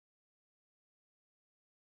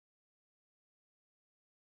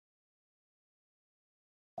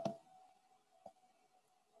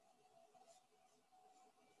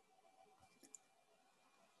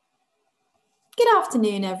Good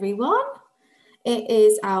afternoon, everyone. It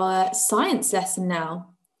is our science lesson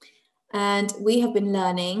now, and we have been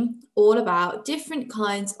learning all about different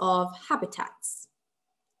kinds of habitats.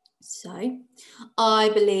 So, I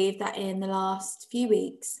believe that in the last few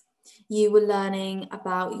weeks, you were learning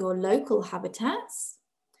about your local habitats,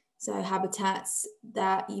 so habitats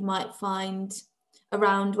that you might find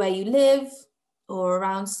around where you live or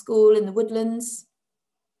around school in the woodlands.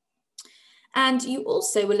 And you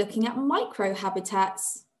also were looking at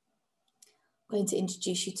microhabitats. I'm going to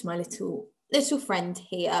introduce you to my little friend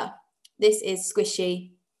here. This is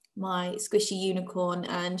Squishy, my squishy unicorn,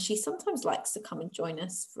 and she sometimes likes to come and join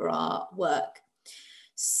us for our work.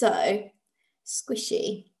 So,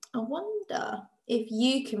 Squishy, I wonder if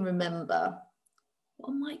you can remember what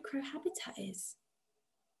a microhabitat is.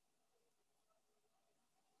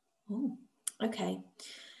 Oh, okay.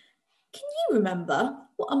 Can you remember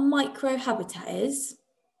what a microhabitat is?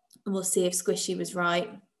 And we'll see if Squishy was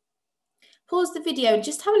right. Pause the video and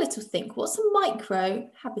just have a little think. What's a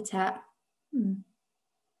microhabitat?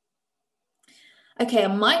 Okay, a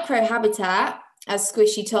microhabitat, as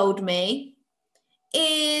Squishy told me,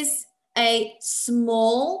 is a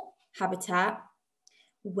small habitat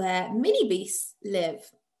where mini beasts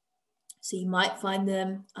live. So you might find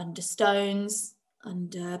them under stones,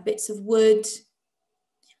 under bits of wood,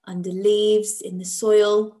 under leaves, in the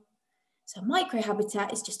soil. So a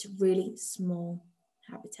microhabitat is just a really small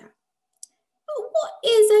habitat. But what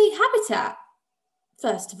is a habitat?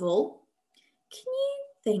 First of all, can you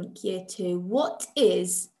think, year two, what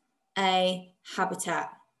is a habitat?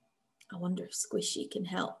 I wonder if Squishy can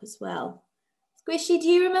help as well. Squishy, do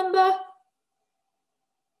you remember?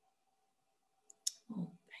 Oh,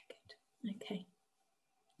 very good. Okay.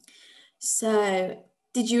 So,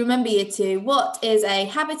 did you remember, year two, what is a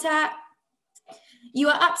habitat? You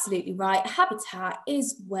are absolutely right. A habitat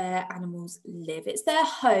is where animals live. It's their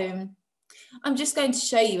home. I'm just going to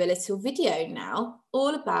show you a little video now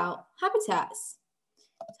all about habitats.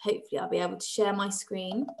 Hopefully I'll be able to share my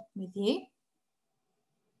screen with you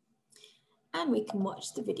and we can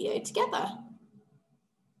watch the video together.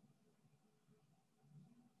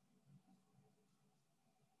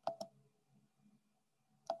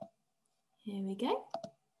 Here we go.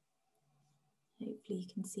 Hopefully you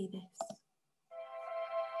can see this.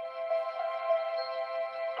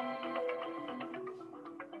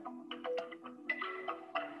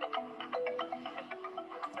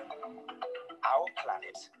 Our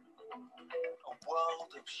planet, a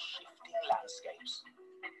world of shifting landscapes,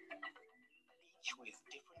 each with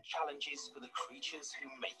different challenges for the creatures who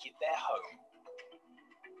make it their home.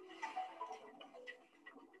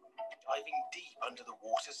 Diving deep under the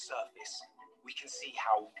water's surface, we can see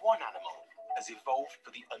how one animal has evolved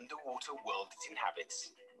for the underwater world it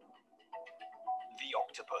inhabits. The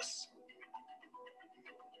octopus.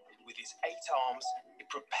 With its 8 arms,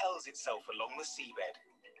 it propels itself along the seabed,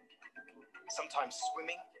 sometimes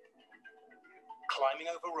swimming,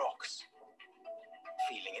 climbing over rocks,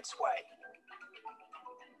 feeling its way.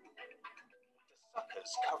 The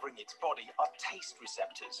suckers covering its body are taste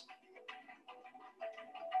receptors.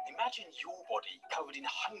 Imagine your body covered in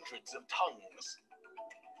hundreds of tongues.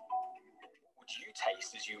 What would you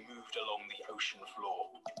taste as you moved along the ocean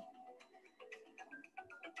floor?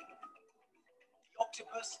 The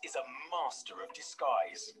octopus is a master of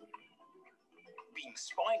disguise. Being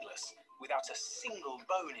spineless, without a single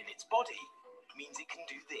bone in its body, means it can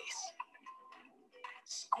do this.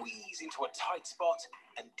 Squeeze into a tight spot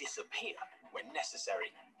and disappear when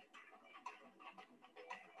necessary.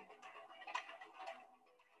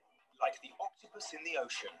 Like the octopus in the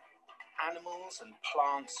ocean, animals and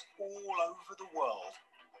plants all over the world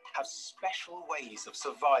have special ways of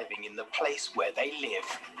surviving in the place where they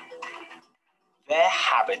live. Their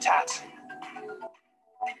habitat.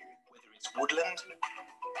 Whether it's woodland,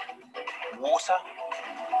 water,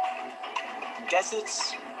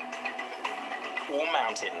 deserts, or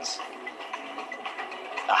mountains,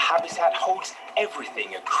 a habitat holds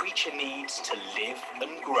everything a creature needs to live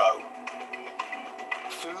and grow.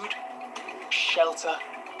 Food, shelter,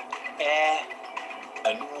 air,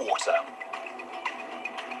 and water.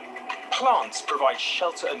 Plants provide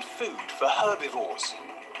shelter and food for herbivores,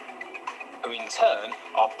 who in turn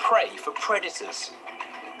are prey for predators.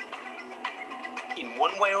 In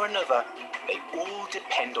one way or another, they all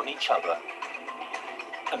depend on each other,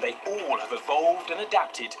 and they all have evolved and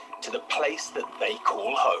adapted to the place that they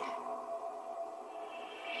call home.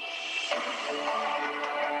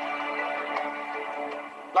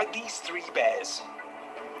 Like these 3 bears.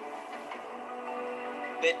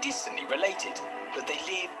 They're distantly related, but they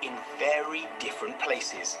live in very different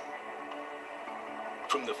places.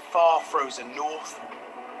 From the far frozen north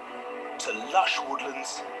to lush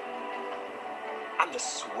woodlands and the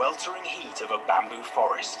sweltering heat of a bamboo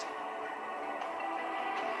forest.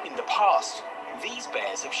 In the past, these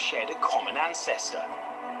bears have shared a common ancestor,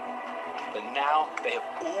 but now they have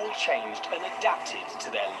all changed and adapted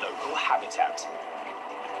to their local habitat.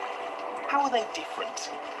 How are they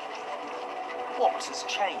different? What has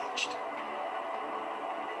changed?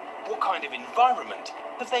 What kind of environment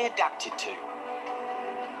have they adapted to?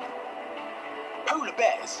 Polar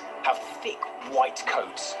bears have thick white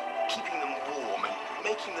coats, keeping them warm and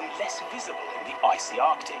making them less visible in the icy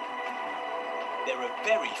Arctic. There are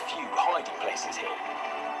very few hiding places here.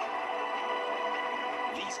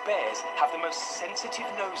 These bears have the most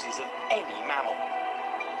sensitive noses of any mammal.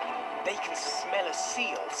 They can smell a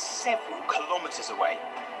seal several kilometers away.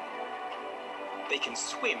 They can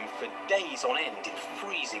swim for days on end in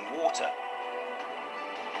freezing water.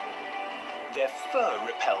 Their fur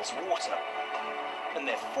repels water, and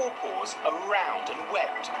their forepaws are round and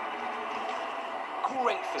webbed.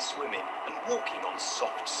 Great for swimming and walking on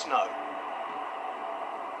soft snow.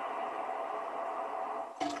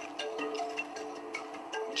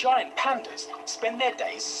 Giant pandas spend their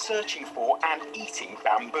days searching for and eating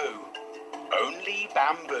bamboo. Only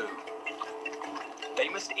bamboo. They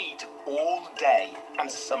must eat all day and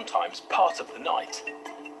sometimes part of the night.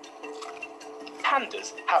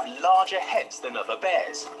 Pandas have larger heads than other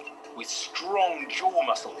bears, with strong jaw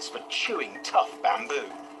muscles for chewing tough bamboo.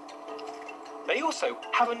 They also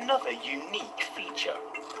have another unique feature.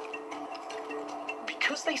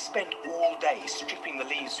 Because they spend all day stripping the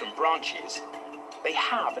leaves from branches, they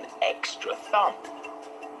have an extra thumb.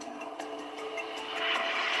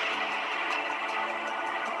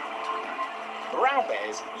 Brown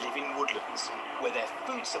bears live in woodlands, where their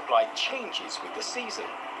food supply changes with the season.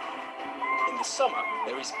 In the summer,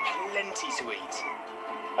 there is plenty to eat.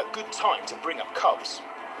 A good time to bring up cubs.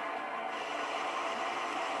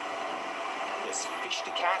 There's fish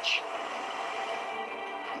to catch,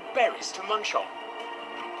 and berries to munch on.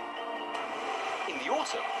 In the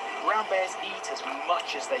autumn, brown bears eat as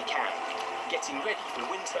much as they can, getting ready for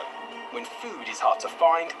winter, when food is hard to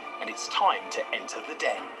find and it's time to enter the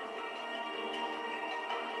den.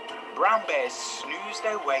 Brown bears snooze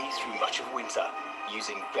their way through much of winter,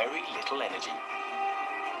 using very little energy.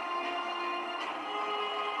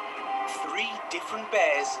 3 different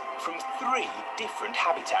bears from 3 different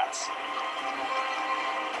habitats.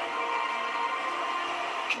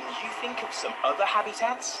 Can you think of some other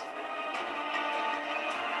habitats?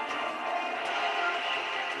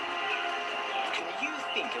 Can you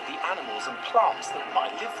think of the animals and plants that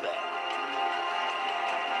might live there?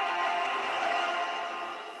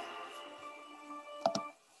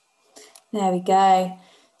 There we go.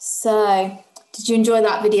 So, did you enjoy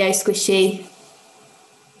that video, Squishy?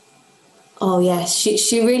 Oh yes,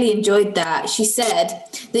 she really enjoyed that. She said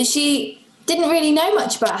that she didn't really know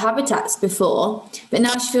much about habitats before, but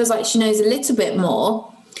now she feels like she knows a little bit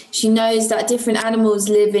more. She knows that different animals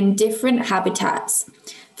live in different habitats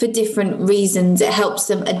for different reasons. It helps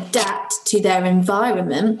them adapt to their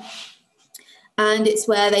environment, and it's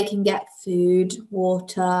where they can get food,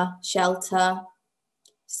 water, shelter.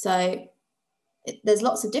 So there's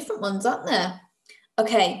lots of different ones, aren't there?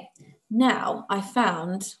 Okay, now I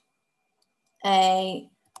found a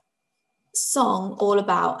song all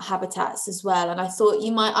about habitats as well, and I thought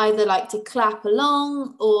you might either like to clap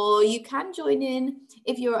along or you can join in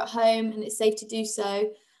if you're at home and it's safe to do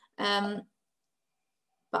so, but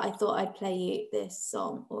I thought I'd play you this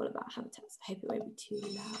song all about habitats. I hope it won't be too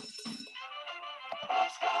loud.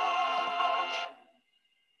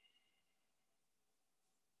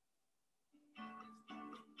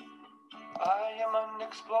 I am an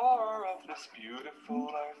explorer of this beautiful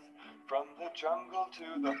earth, from the jungle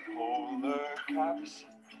to the polar caps.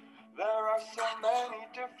 There are so many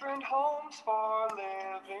different homes for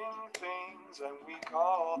living things, and we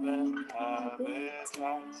call them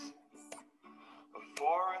habitats. A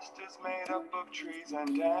forest is made up of trees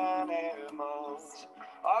and animals.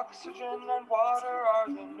 Oxygen and water are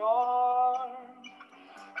the norm.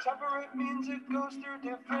 Temperate means it goes through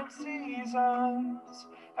different seasons,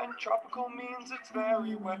 and tropical means it's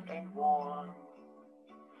very wet and warm.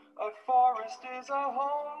 A forest is a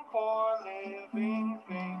home for living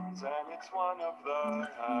things, and it's one of the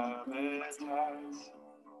habitats.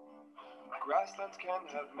 Grasslands can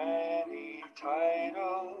have many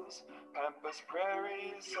titles: pampas,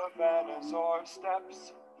 prairies, savannas, or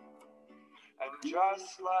steppes. And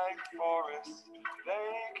just like forests,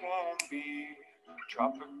 they can be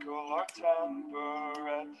tropical or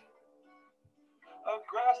temperate. A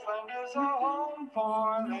grassland is a home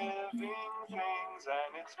for living things,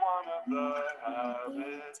 and it's one of the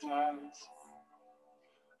habitats.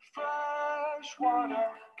 Fresh water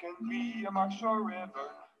can be a marsh or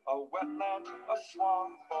river, a wetland, a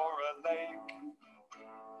swamp, or a lake.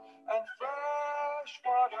 And fresh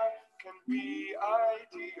water can be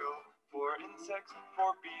ideal for insects,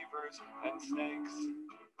 for beavers, and snakes.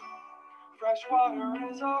 Fresh water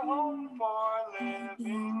is a home for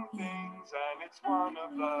living things, and it's one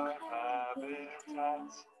of the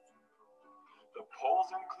habitats. The poles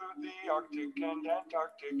include the Arctic and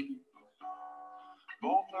Antarctic.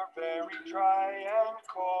 Both are very dry and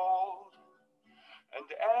cold. And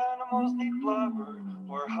animals need blubber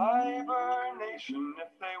or hibernation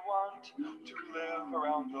if they want to live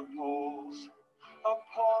around the poles. A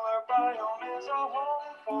polar biome is a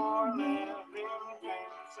home for living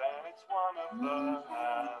things, and it's one of the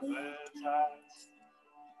habitats.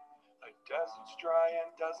 A desert's dry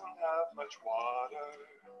and doesn't have much water.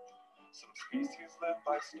 Some species live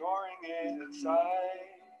by storing it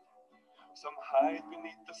inside. Some hide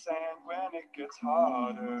beneath the sand when it gets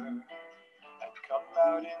hotter, and come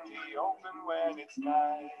out in the open when it's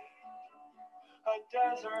night. A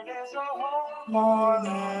desert is a home for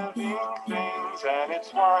living things, and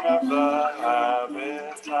it's one of the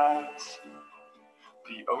habitats.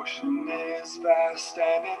 The ocean is vast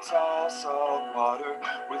and it's all salt water,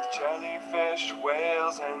 with jellyfish,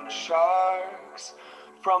 whales, and sharks.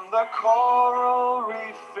 From the coral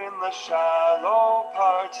reef in the shallow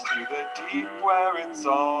parts to the deep where it's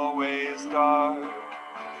always dark.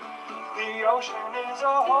 The ocean is a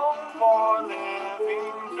home for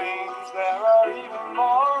living things. There are even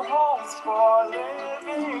more homes for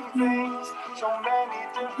living things. So many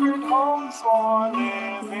different homes for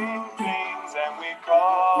living things, and we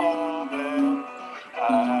call them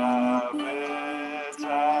habitats.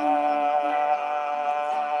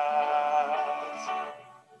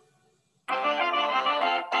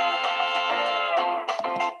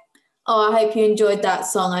 Oh, I hope you enjoyed that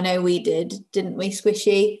song. I know we did, didn't we,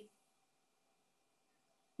 Squishy?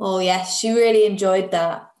 Oh, yes, she really enjoyed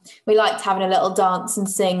that. We liked having a little dance and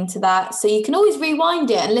sing to that. So you can always rewind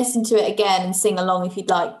it and listen to it again and sing along if you'd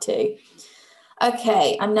like to.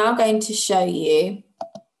 Okay, I'm now going to show you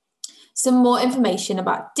some more information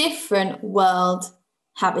about different world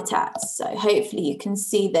habitats. So hopefully you can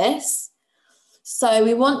see this. So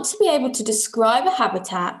we want to be able to describe a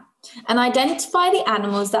habitat and identify the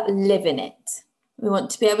animals that live in it. We want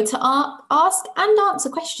to be able to ask and answer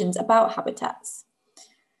questions about habitats.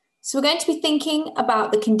 So we're going to be thinking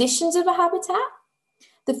about the conditions of a habitat,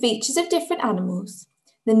 the features of different animals,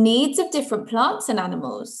 the needs of different plants and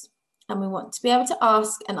animals, and we want to be able to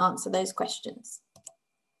ask and answer those questions.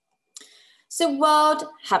 So world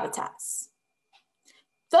habitats.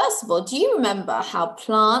 First of all, do you remember how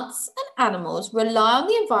plants and animals rely on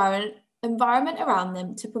the environment around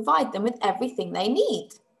them to provide them with everything they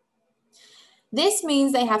need? This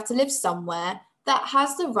means they have to live somewhere that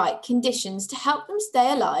has the right conditions to help them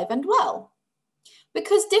stay alive and well.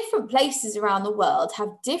 Because different places around the world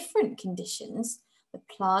have different conditions, the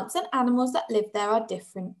plants and animals that live there are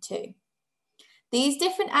different too. These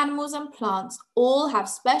different animals and plants all have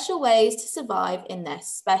special ways to survive in their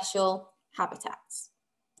special habitats.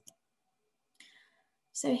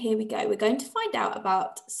 So here we go. We're going to find out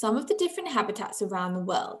about some of the different habitats around the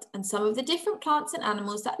world and some of the different plants and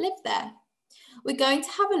animals that live there. We're going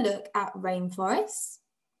to have a look at rainforests,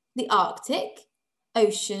 the Arctic,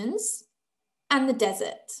 oceans, and the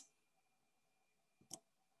desert.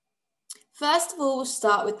 First of all, we'll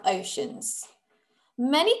start with oceans.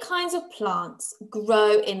 Many kinds of plants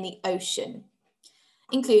grow in the ocean,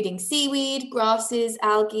 including seaweed, grasses,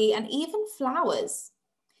 algae, and even flowers.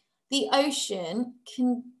 The oceans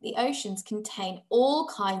contain all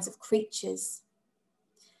kinds of creatures.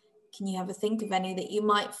 Can you ever think of any that you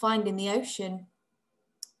might find in the ocean?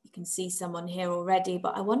 You can see someone here already,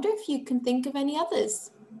 but I wonder if you can think of any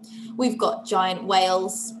others. We've got giant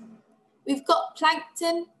whales. We've got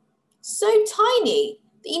plankton, so tiny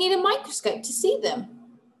that you need a microscope to see them.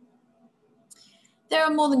 There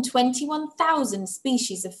are more than 21,000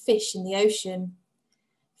 species of fish in the ocean.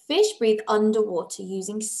 Fish breathe underwater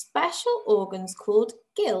using special organs called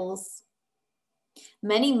gills.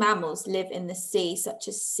 Many mammals live in the sea, such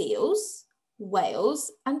as seals,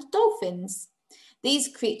 whales, and dolphins.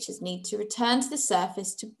 These creatures need to return to the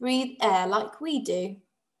surface to breathe air like we do.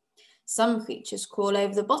 Some creatures crawl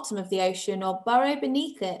over the bottom of the ocean or burrow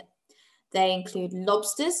beneath it. They include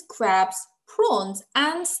lobsters, crabs, prawns,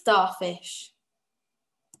 and starfish.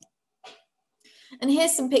 And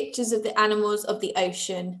here's some pictures of the animals of the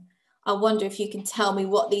ocean. I wonder if you can tell me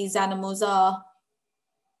what these animals are.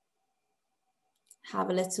 Have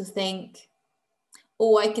a little think.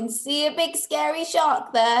 Oh, I can see a big scary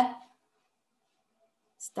shark there.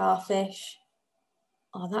 Starfish.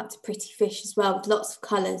 Oh, that's a pretty fish as well with lots of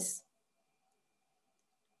colours.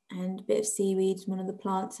 And a bit of seaweed, one of the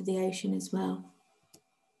plants of the ocean as well.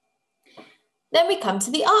 Then we come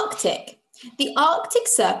to the Arctic. The Arctic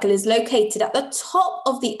Circle is located at the top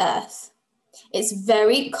of the Earth. It's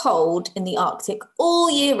very cold in the Arctic all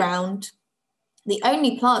year round. The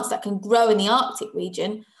only plants that can grow in the Arctic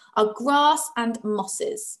region are grass and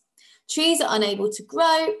mosses. Trees are unable to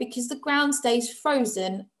grow because the ground stays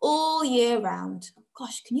frozen all year round.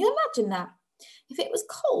 Gosh, can you imagine that? If it was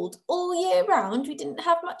cold all year round, we didn't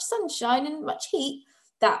have much sunshine and much heat,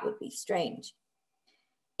 that would be strange.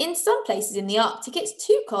 In some places in the Arctic, it's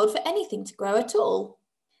too cold for anything to grow at all.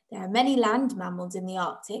 There are many land mammals in the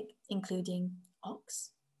Arctic, including ox,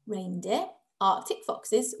 reindeer, Arctic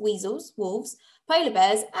foxes, weasels, wolves, polar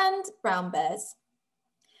bears, and brown bears.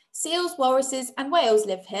 Seals, walruses, and whales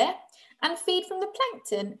live here and feed from the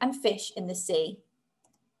plankton and fish in the sea.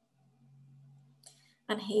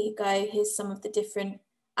 And here you go, here's some of the different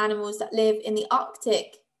animals that live in the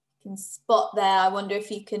Arctic. You can spot there, I wonder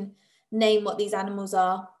if you can name what these animals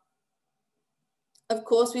are. Of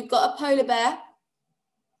course, we've got a polar bear,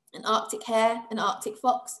 an Arctic hare, an Arctic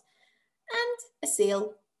fox, and a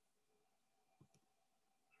seal.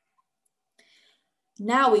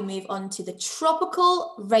 Now we move on to the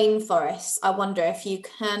tropical rainforests. I wonder if you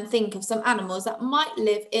can think of some animals that might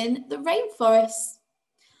live in the rainforests.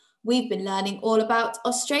 We've been learning all about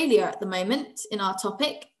Australia at the moment in our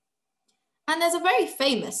topic. And there's a very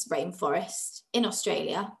famous rainforest in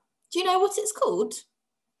Australia. Do you know what it's called?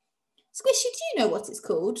 Squishy, do you know what it's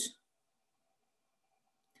called?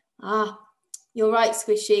 Ah, you're right,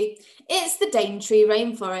 Squishy. It's the Daintree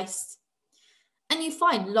rainforest. And you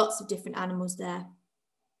find lots of different animals there.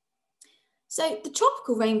 So the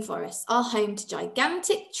tropical rainforests are home to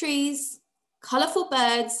gigantic trees, colourful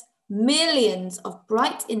birds, millions of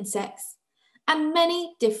bright insects, and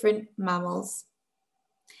many different mammals.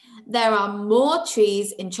 There are more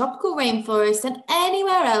trees in tropical rainforests than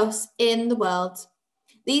anywhere else in the world.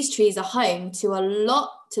 These trees are home to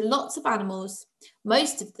lots of animals.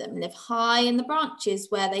 Most of them live high in the branches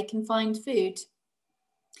where they can find food.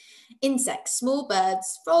 Insects, small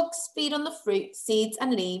birds, frogs feed on the fruit, seeds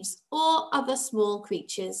and leaves, or other small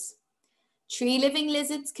creatures. Tree-living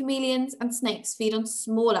lizards, chameleons, and snakes feed on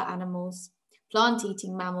smaller animals.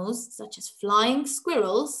 Plant-eating mammals, such as flying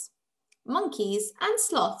squirrels, monkeys, and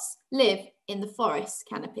sloths, live in the forest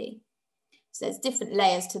canopy. So there's different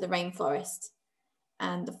layers to the rainforest.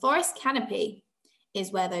 And the forest canopy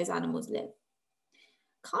is where those animals live.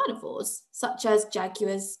 Carnivores, such as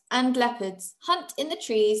jaguars and leopards, hunt in the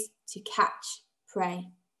trees to catch prey.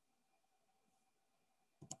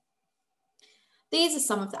 These are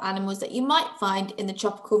some of the animals that you might find in the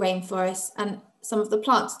tropical rainforest, and some of the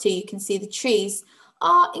plants too. You can see the trees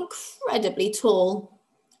are incredibly tall,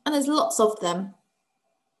 and there's lots of them.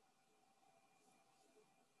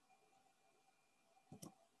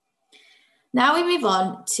 Now we move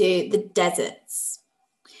on to the deserts.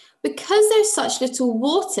 Because there's such little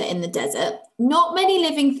water in the desert, not many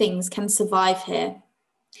living things can survive here.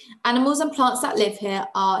 Animals and plants that live here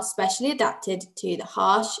are specially adapted to the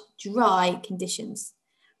harsh, dry conditions.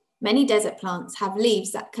 Many desert plants have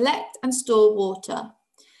leaves that collect and store water.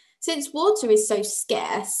 Since water is so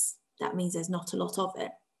scarce, that means there's not a lot of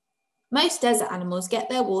it. Most desert animals get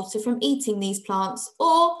their water from eating these plants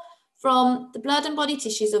or from the blood and body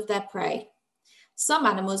tissues of their prey. Some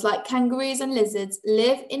animals, like kangaroos and lizards,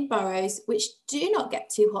 live in burrows which do not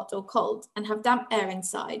get too hot or cold and have damp air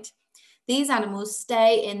inside. These animals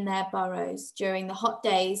stay in their burrows during the hot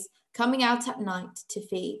days, coming out at night to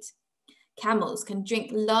feed. Camels can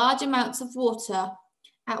drink large amounts of water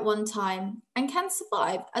at one time and can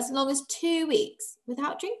survive as long as 2 weeks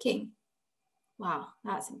without drinking. Wow,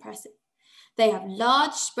 that's impressive. They have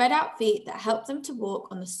large spread out feet that help them to walk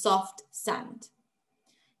on the soft sand.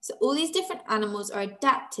 So all these different animals are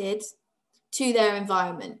adapted to their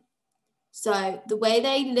environment. So the way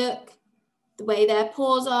they look, the way their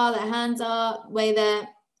paws are, their hands are, the way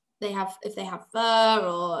if they have fur,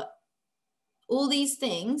 or all these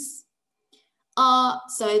things are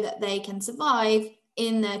so that they can survive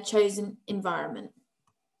in their chosen environment.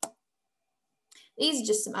 These are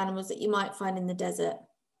just some animals that you might find in the desert.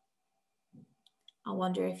 I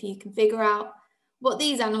wonder if you can figure out what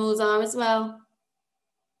these animals are as well.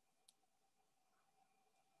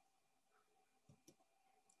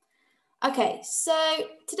 Okay, so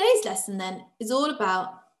today's lesson then is all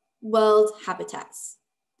about world habitats.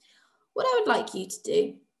 What I would like you to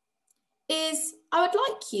do is I would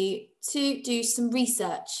like you to do some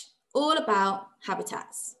research all about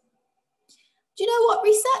habitats. Do you know what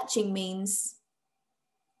researching means?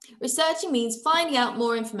 Researching means finding out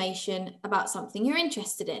more information about something you're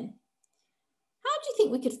interested in. How do you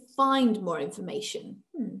think we could find more information?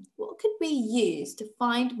 What could we use to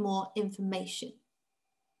find more information?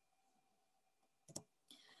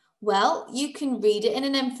 Well, you can read it in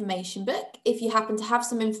an information book. If you happen to have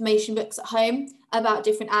some information books at home about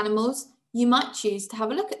different animals, you might choose to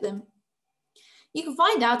have a look at them. You can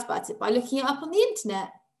find out about it by looking it up on the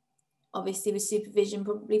internet. Obviously with supervision,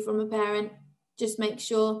 probably from a parent. Just make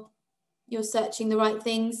sure you're searching the right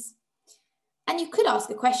things. And you could ask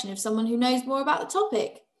a question of someone who knows more about the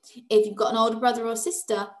topic. If you've got an older brother or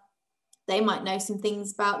sister, they might know some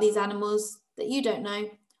things about these animals that you don't know,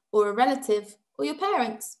 or a relative, or your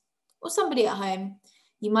parents, or somebody at home.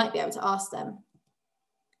 You might be able to ask them.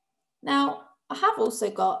 Now, I have also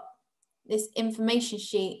got this information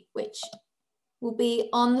sheet, which will be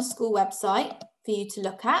on the school website for you to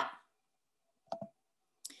look at.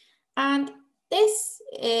 And this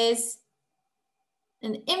is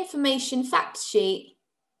an information fact sheet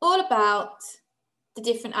all about the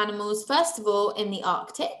different animals, first of all, in the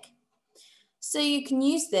Arctic. So you can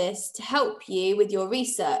use this to help you with your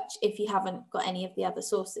research if you haven't got any of the other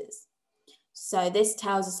sources. So this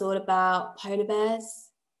tells us all about polar bears,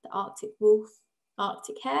 the Arctic wolf,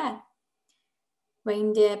 Arctic hare,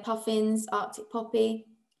 reindeer, puffins, Arctic poppy.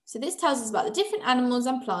 So this tells us about the different animals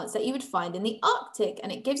and plants that you would find in the Arctic,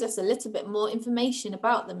 and it gives us a little bit more information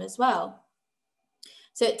about them as well.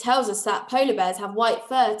 So it tells us that polar bears have white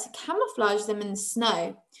fur to camouflage them in the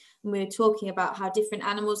snow. And we were talking about how different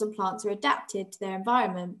animals and plants are adapted to their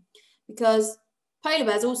environment, because polar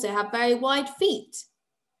bears also have very wide feet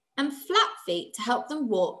and flat feet to help them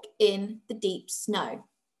walk in the deep snow.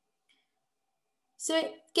 So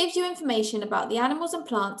it gives you information about the animals and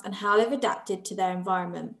plants and how they've adapted to their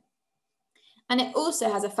environment. And it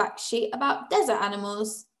also has a fact sheet about desert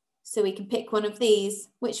animals. So we can pick one of these.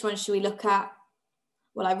 Which one should we look at?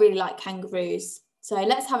 Well, I really like kangaroos. So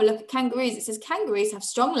let's have a look at kangaroos. It says kangaroos have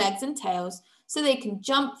strong legs and tails, so they can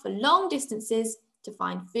jump for long distances to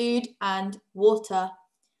find food and water.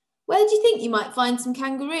 Where do you think you might find some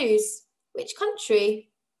kangaroos? Which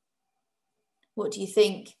country? What do you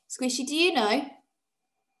think? Squishy, do you know?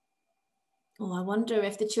 Oh, I wonder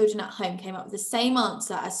if the children at home came up with the same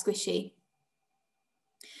answer as Squishy.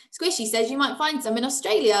 Squishy says you might find some in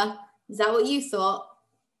Australia. Is that what you thought?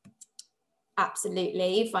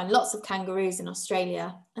 Absolutely, you find lots of kangaroos in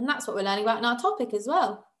Australia, and that's what we're learning about in our topic as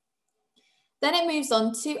well. Then it moves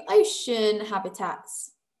on to ocean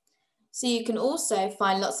habitats. So you can also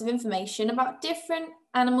find lots of information about different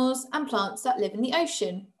animals and plants that live in the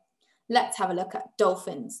ocean. Let's have a look at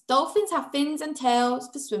dolphins. Dolphins have fins and tails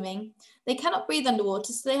for swimming. They cannot breathe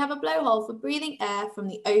underwater, so they have a blowhole for breathing air from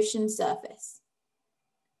the ocean surface.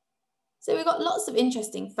 So we've got lots of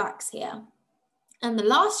interesting facts here. And the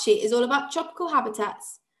last sheet is all about tropical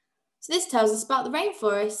habitats. So this tells us about the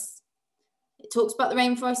rainforests. It talks about the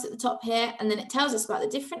rainforest at the top here, and then it tells us about the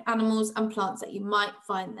different animals and plants that you might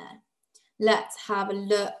find there. Let's have a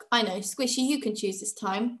look. I know, Squishy, you can choose this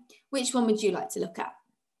time. Which one would you like to look at?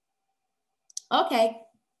 Okay,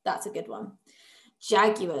 that's a good one.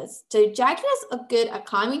 Jaguars. So jaguars are good at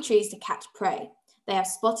climbing trees to catch prey. They have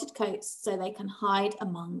spotted coats so they can hide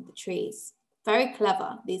among the trees. Very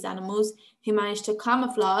clever, these animals who manage to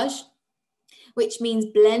camouflage, which means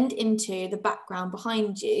blend into the background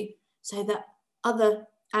behind you so that other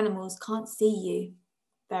animals can't see you.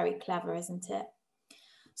 Very clever, isn't it?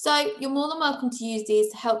 So you're more than welcome to use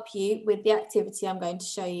these to help you with the activity I'm going to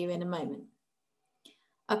show you in a moment.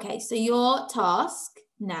 Okay, so your task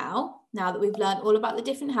now that we've learned all about the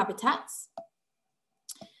different habitats,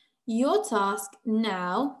 your task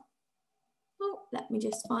now, let me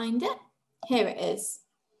just find it. Here it is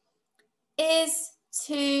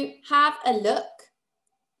to have a look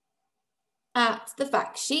at the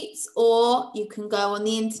fact sheets, or you can go on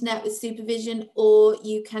the internet with supervision, or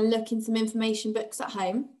you can look in some information books at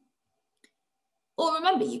home. Or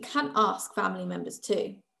remember, you can ask family members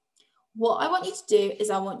too. What I want you to do is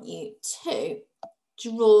I want you to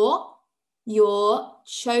draw your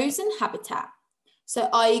chosen habitat. So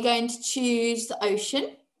are you going to choose the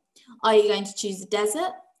ocean? Are you going to choose the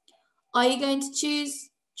desert? Are you going to choose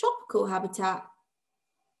tropical habitat?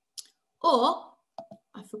 Or,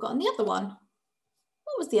 I've forgotten the other one.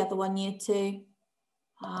 What was the other one, year 2?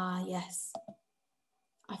 Ah, yes.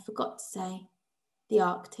 I forgot to say the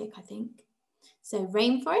Arctic, I think. So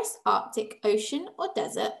rainforest, Arctic, ocean or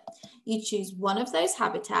desert, you choose one of those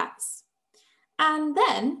habitats. And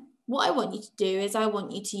then what I want you to do is I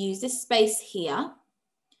want you to use this space here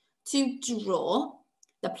to draw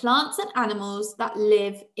the plants and animals that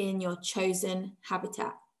live in your chosen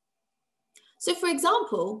habitat. So for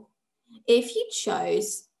example, if you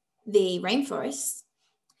chose the rainforest,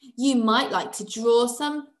 you might like to draw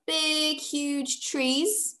some big, huge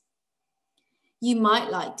trees. You might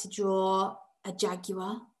like to draw a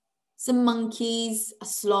jaguar, some monkeys, a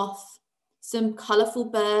sloth, some colourful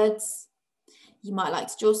birds. You might like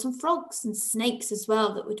to draw some frogs and snakes as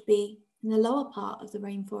well that would be in the lower part of the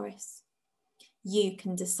rainforest. You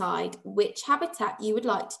can decide which habitat you would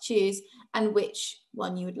like to choose and which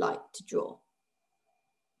one you would like to draw.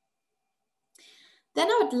 Then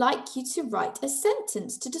I would like you to write a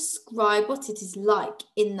sentence to describe what it is like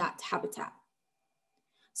in that habitat.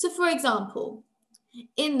 So for example,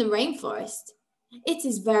 in the rainforest, it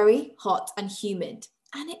is very hot and humid,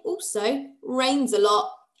 and it also rains a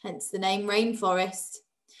lot, hence the name rainforest.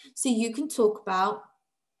 So you can talk about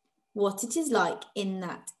what it is like in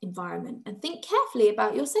that environment and think carefully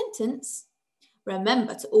about your sentence.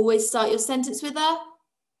 Remember to always start your sentence with a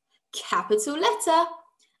capital letter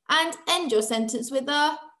and end your sentence with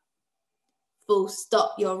a full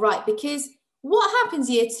stop. You're right, because what happens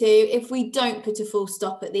year 2 if we don't put a full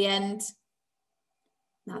stop at the end?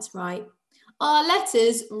 That's right. Our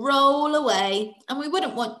letters roll away, and we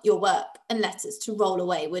wouldn't want your work and letters to roll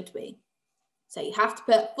away, would we? So you have to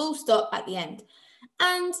put full stop at the end.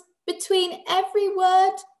 And between every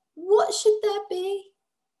word, what should there be?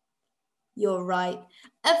 You're right,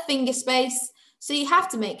 a finger space. So you have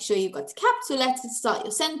to make sure you've got a capital letter to start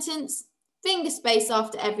your sentence, finger space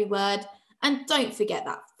after every word, and don't forget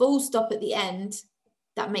that full stop at the end.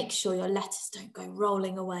 That makes sure your letters don't go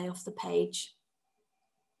rolling away off the page.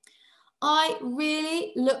 I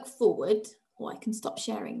really look forward, I can stop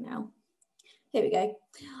sharing now. Here we go.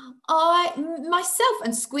 Myself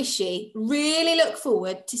and Squishy really look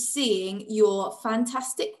forward to seeing your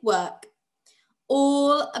fantastic work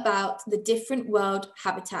all about the different world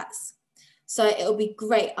habitats. So it'll be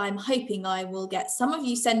great. I'm hoping I will get some of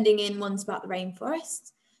you sending in ones about the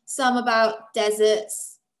rainforest, some about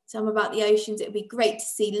deserts, some about the oceans. It'll be great to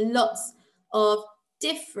see lots of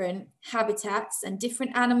different habitats and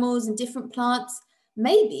different animals and different plants.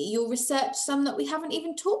 Maybe you'll research some that we haven't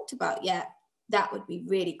even talked about yet. That would be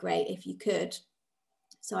really great if you could.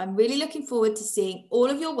 So I'm really looking forward to seeing all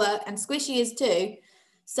of your work, and Squishy is too.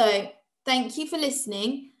 So thank you for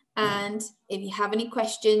listening. And if you have any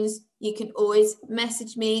questions, you can always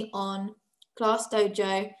message me on Class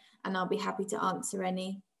Dojo and I'll be happy to answer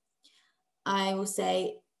any. I will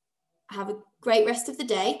say have a great rest of the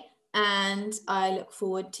day, and I look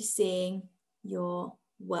forward to seeing your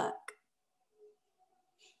work.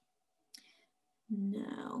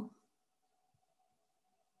 Now,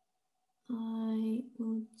 I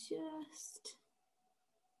will just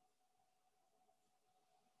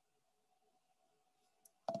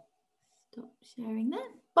stop sharing that.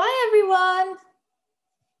 Bye, everyone.